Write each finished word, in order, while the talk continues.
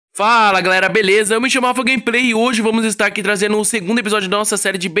Fala galera, beleza? Eu me chamo Rafael Gameplay e hoje vamos estar aqui trazendo o segundo episódio da nossa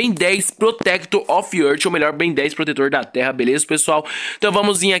série de Ben 10 Protector of Earth, ou melhor, Ben 10 Protetor da Terra, beleza pessoal? Então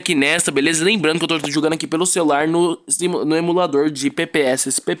vamos vir aqui nessa, beleza? Lembrando que eu tô jogando aqui pelo celular no emulador de PPS,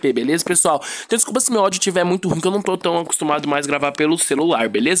 SPP, beleza pessoal? Então desculpa se meu áudio estiver muito ruim, que eu não tô tão acostumado mais a gravar pelo celular,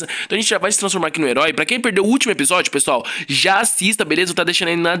 beleza? Então a gente já vai se transformar aqui no herói. Pra quem perdeu o último episódio, pessoal, já assista, beleza? Eu tá deixando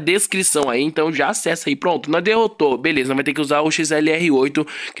aí na descrição aí, então já acessa aí, pronto, nós derrotou, beleza? Nós vai ter que usar o XLR8,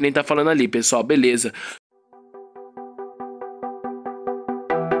 que nem tá falando ali, pessoal, beleza.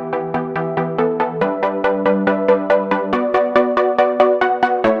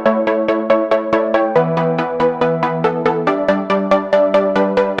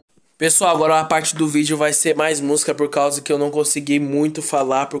 Pessoal, agora a parte do vídeo vai ser mais música por causa que eu não consegui muito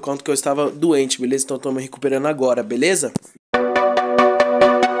falar por conta que eu estava doente, beleza? Então eu tô me recuperando agora, beleza?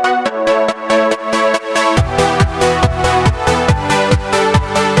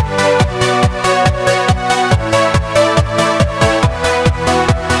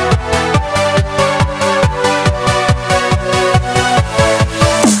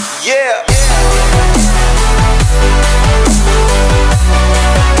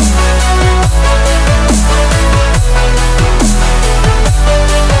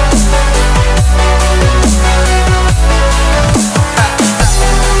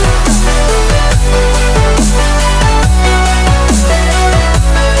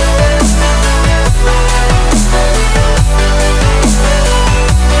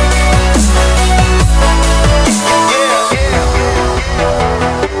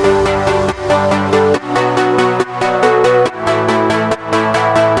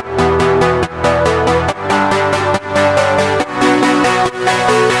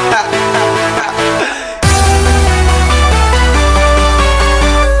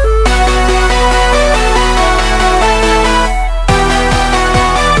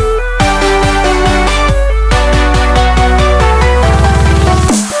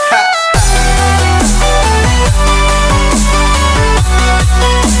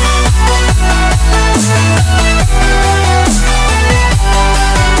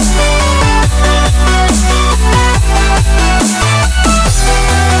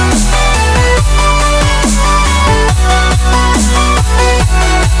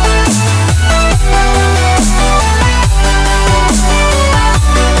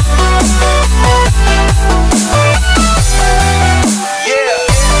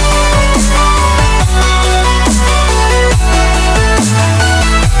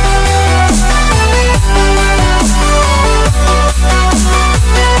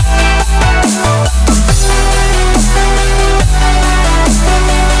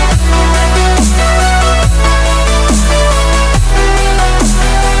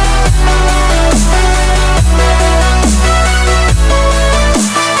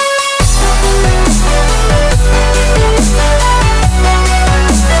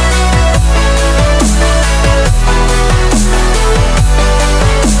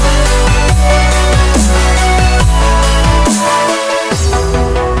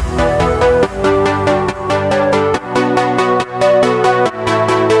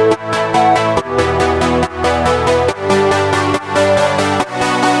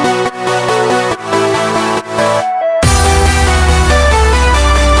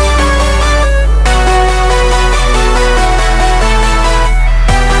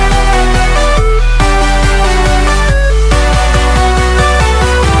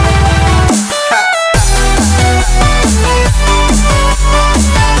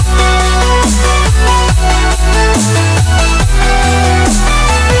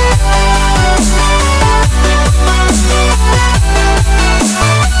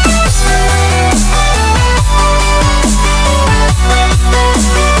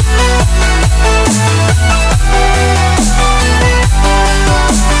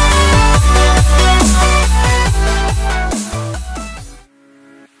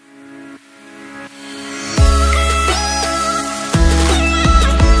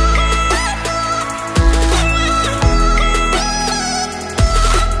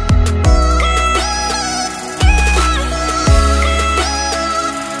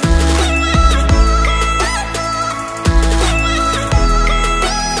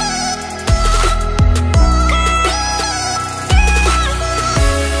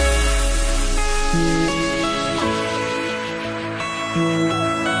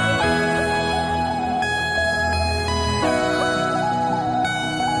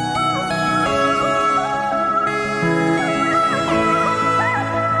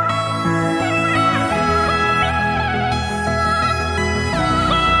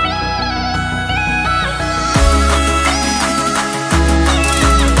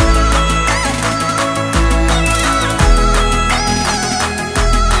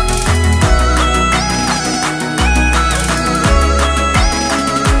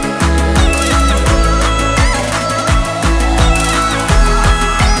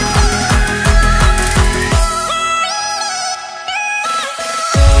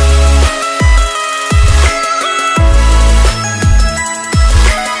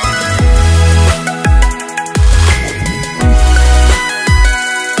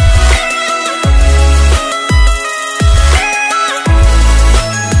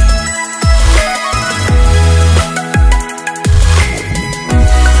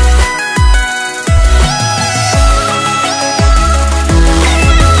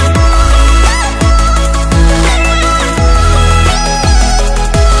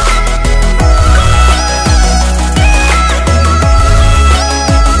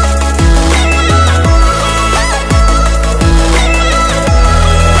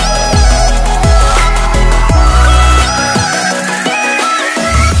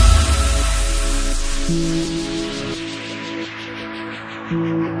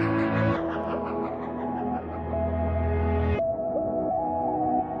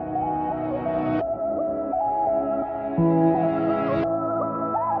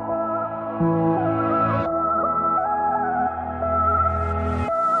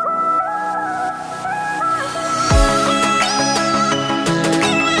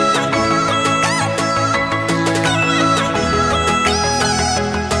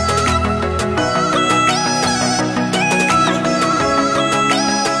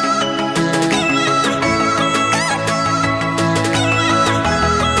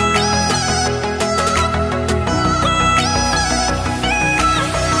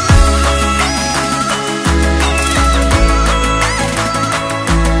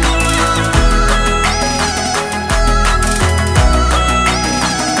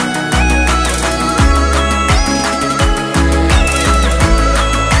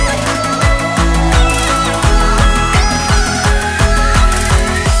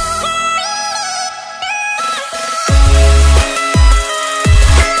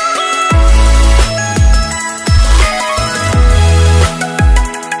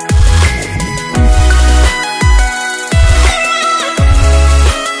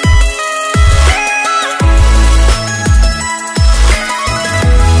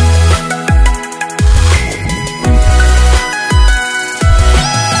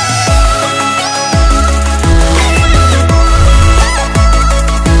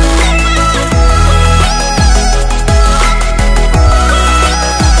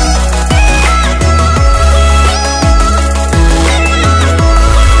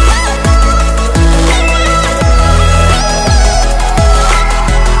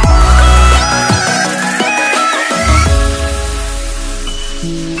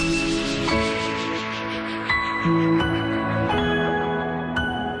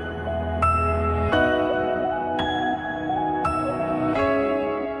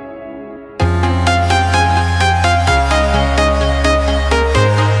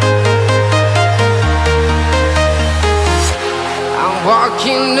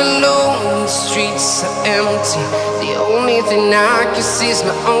 Walking alone, the streets are empty. The only thing I can see is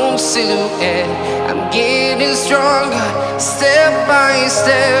my own silhouette. I'm getting stronger, step by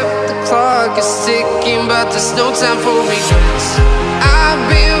step. The clock is ticking, but there's no time for regrets. I've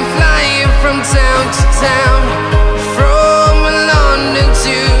been flying from town to town, from London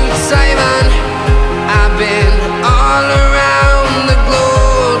to Taiwan. I've been all around the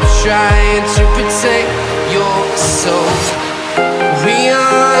globe, trying to protect your soul. We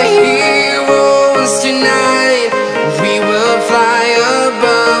are heroes tonight. We will fly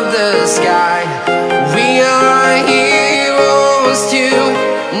above the sky. We are heroes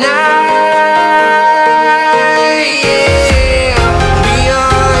tonight. Yeah. We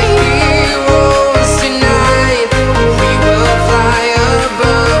are heroes tonight. We will fly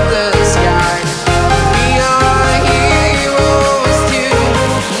above the sky. We are heroes tonight.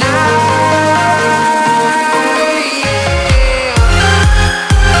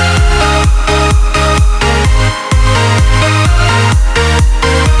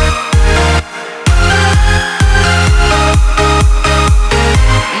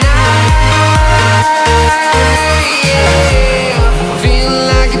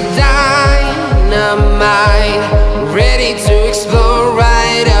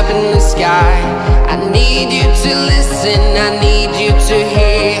 I need you to listen, I need you to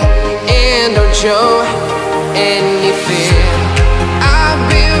hear, and don't show any fear. I've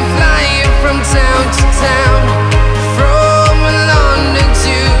been flying from town to town, from London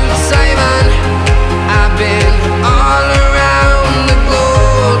to Taiwan. I've been all around the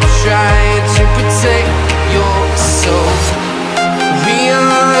globe, trying to protect your soul. We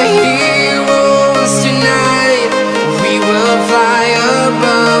are heroes tonight. We will fly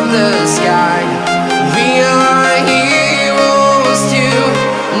above the sky. We are heroes tonight.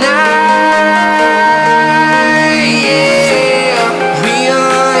 Yeah. We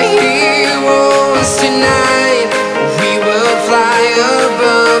are heroes tonight. We will fly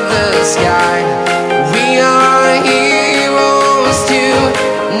above the sky. We are heroes tonight.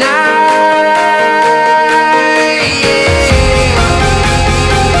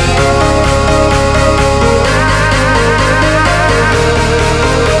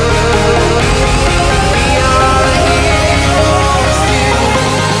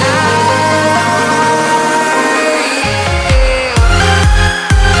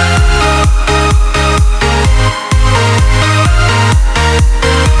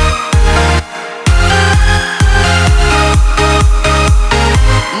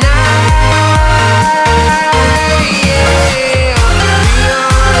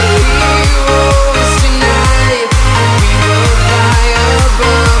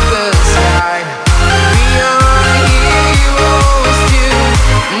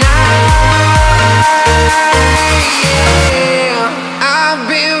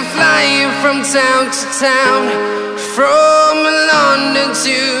 Town to town, from London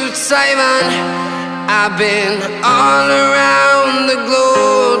to Taiwan. I've been all around the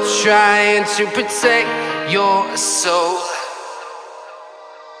globe, trying to protect your soul.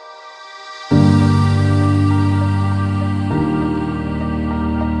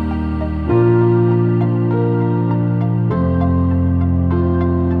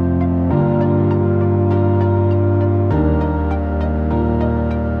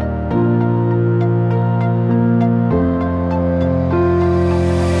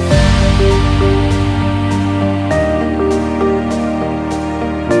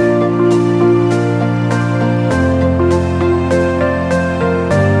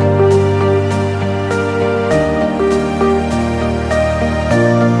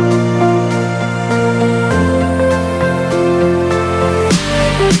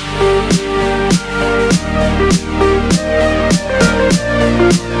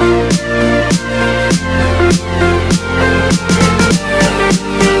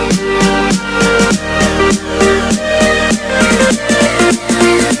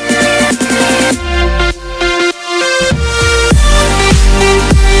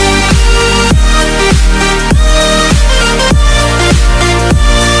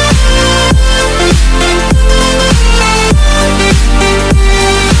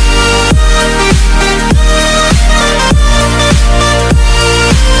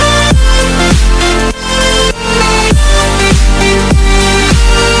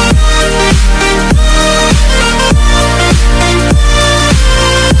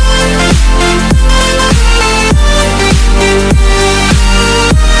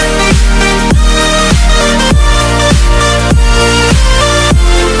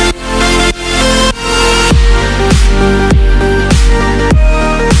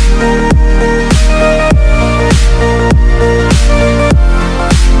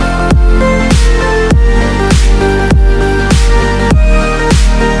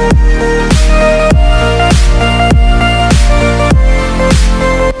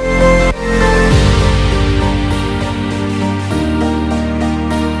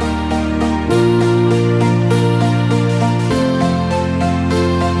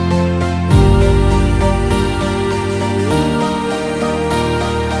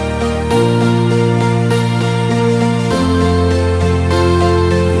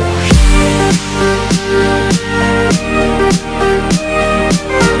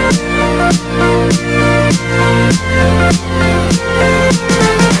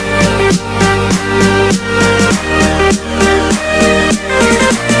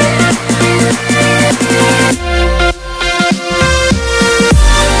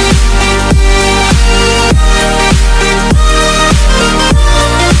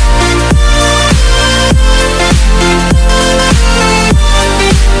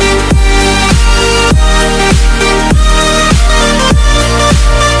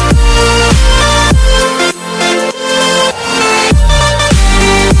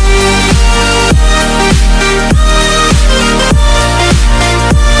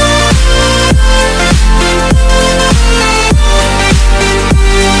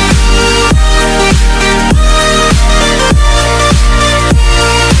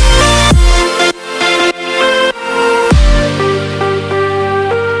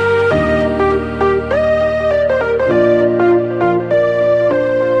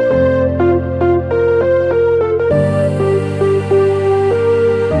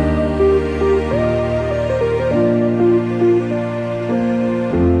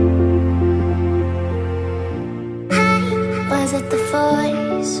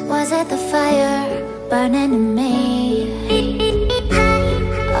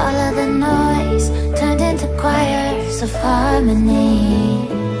 of harmony.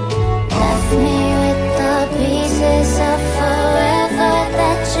 Left me with the pieces of forever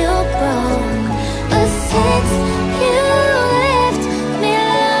that you broke. But since you left me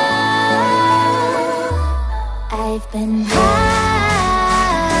alone, I've been high.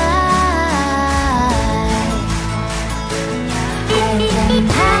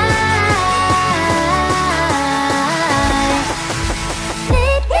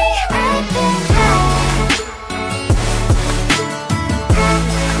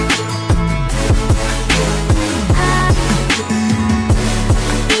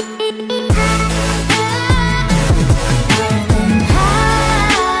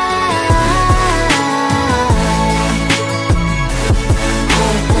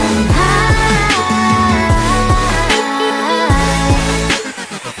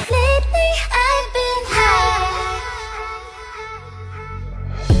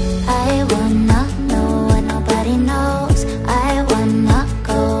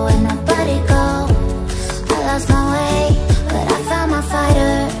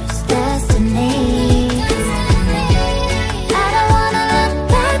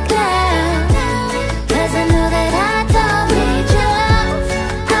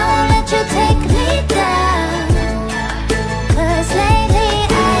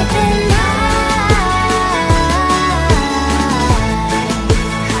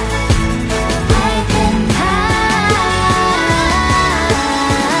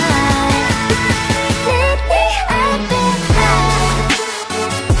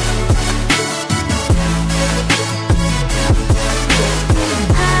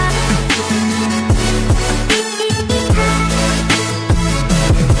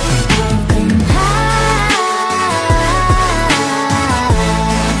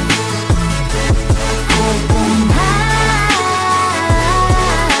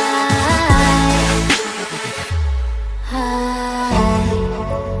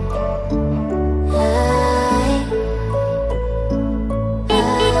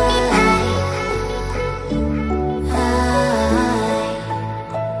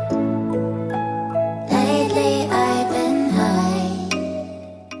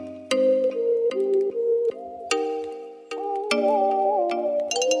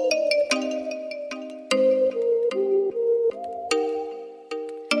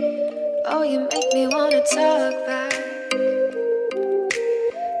 Oh, you make me wanna talk back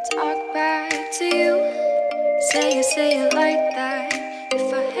to you. Say it like that.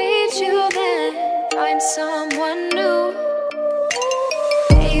 If I hate you, then find someone new.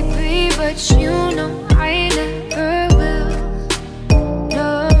 Baby, but you know I never will.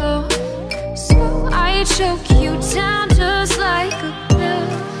 No, so I choke you down just like a pill.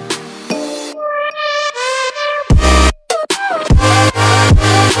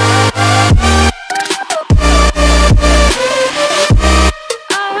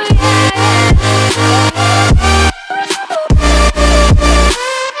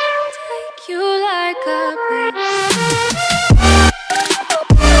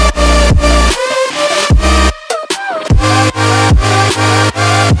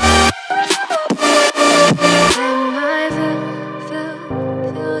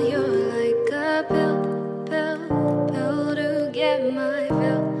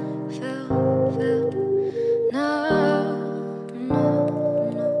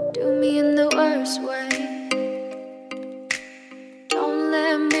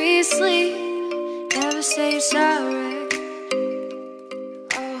 Say sorry.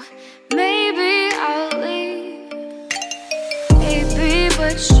 Oh, maybe I'll leave, baby,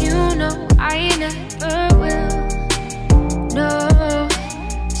 but you know I never will. No,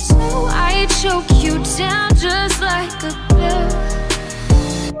 so I choke you down just like a pill.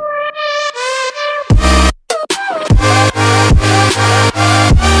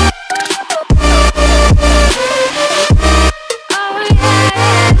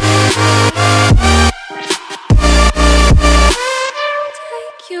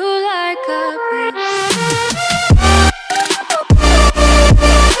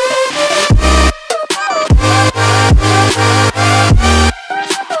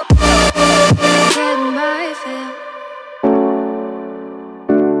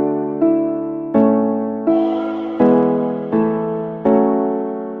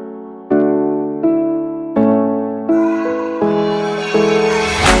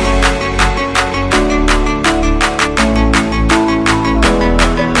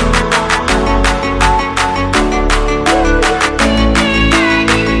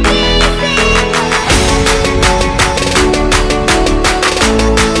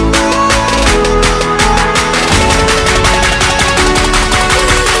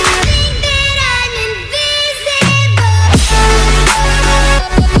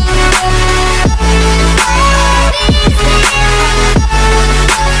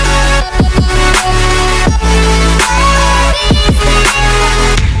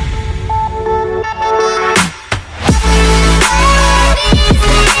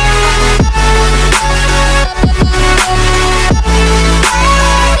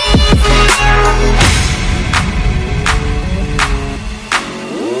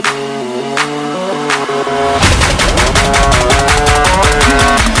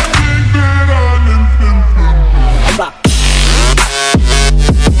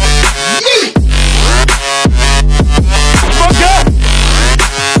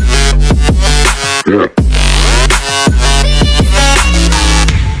 Yeah.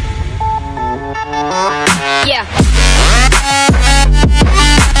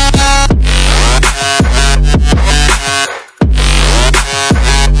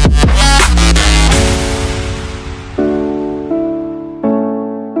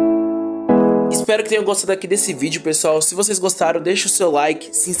 Espero que tenham gostado aqui desse vídeo, pessoal. Se vocês gostaram, deixa o seu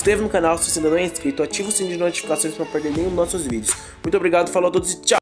like, se inscreva no canal se você ainda não é inscrito, ativa o sininho de notificações para não perder nenhum dos nossos vídeos. Muito obrigado, falou a todos e tchau!